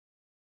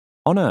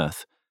On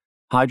Earth,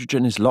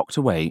 hydrogen is locked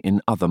away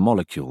in other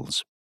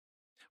molecules,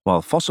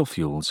 while fossil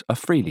fuels are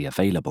freely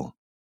available.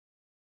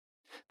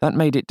 That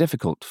made it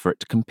difficult for it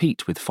to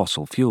compete with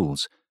fossil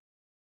fuels,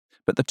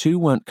 but the two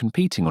weren't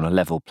competing on a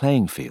level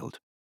playing field.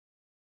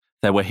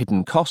 There were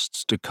hidden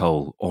costs to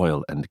coal,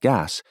 oil, and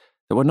gas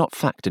that were not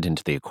factored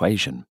into the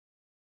equation.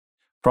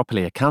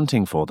 Properly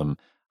accounting for them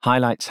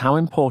highlights how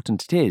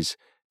important it is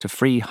to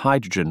free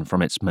hydrogen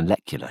from its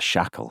molecular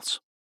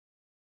shackles.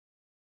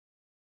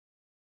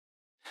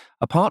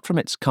 Apart from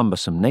its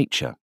cumbersome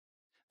nature,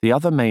 the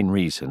other main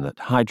reason that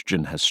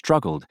hydrogen has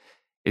struggled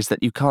is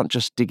that you can't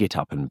just dig it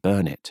up and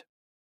burn it.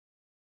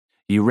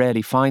 You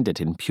rarely find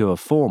it in pure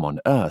form on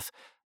Earth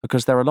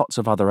because there are lots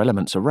of other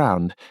elements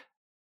around,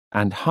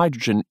 and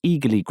hydrogen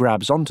eagerly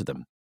grabs onto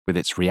them with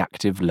its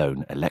reactive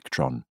lone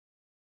electron.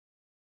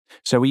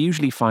 So we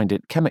usually find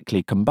it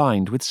chemically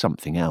combined with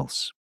something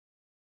else.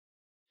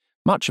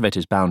 Much of it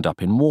is bound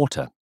up in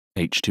water,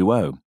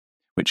 H2O,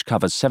 which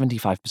covers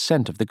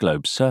 75% of the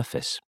globe's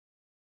surface.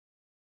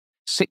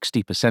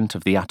 60%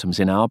 of the atoms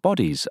in our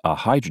bodies are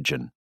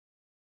hydrogen.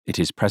 It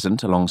is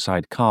present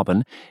alongside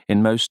carbon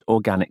in most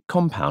organic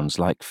compounds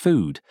like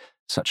food,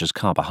 such as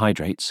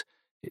carbohydrates,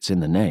 it's in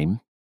the name,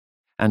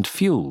 and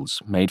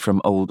fuels made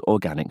from old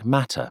organic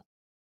matter,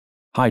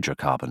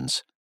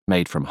 hydrocarbons,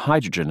 made from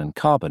hydrogen and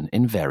carbon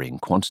in varying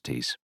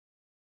quantities.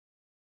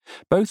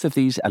 Both of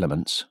these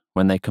elements,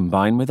 when they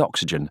combine with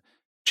oxygen,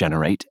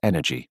 generate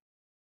energy.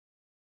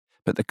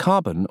 But the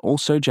carbon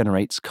also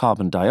generates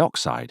carbon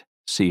dioxide,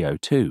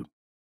 CO2.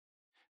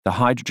 The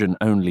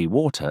hydrogen-only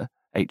water,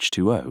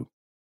 H2O.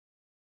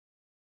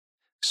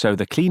 So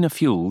the cleaner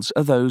fuels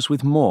are those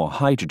with more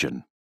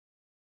hydrogen.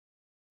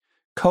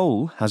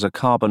 Coal has a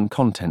carbon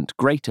content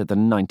greater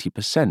than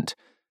 90%,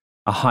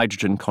 a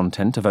hydrogen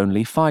content of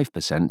only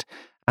 5%,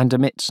 and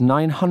emits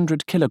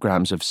 900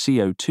 kilograms of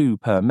CO2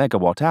 per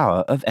megawatt hour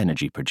of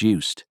energy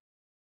produced.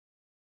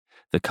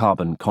 The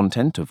carbon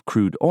content of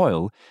crude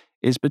oil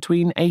is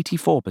between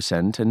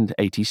 84% and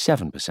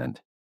 87%,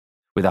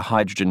 with a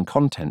hydrogen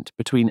content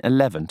between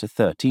 11 to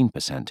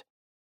 13%,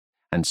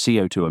 and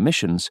CO2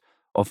 emissions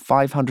of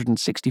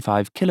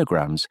 565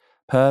 kilograms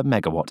per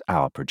megawatt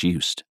hour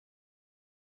produced.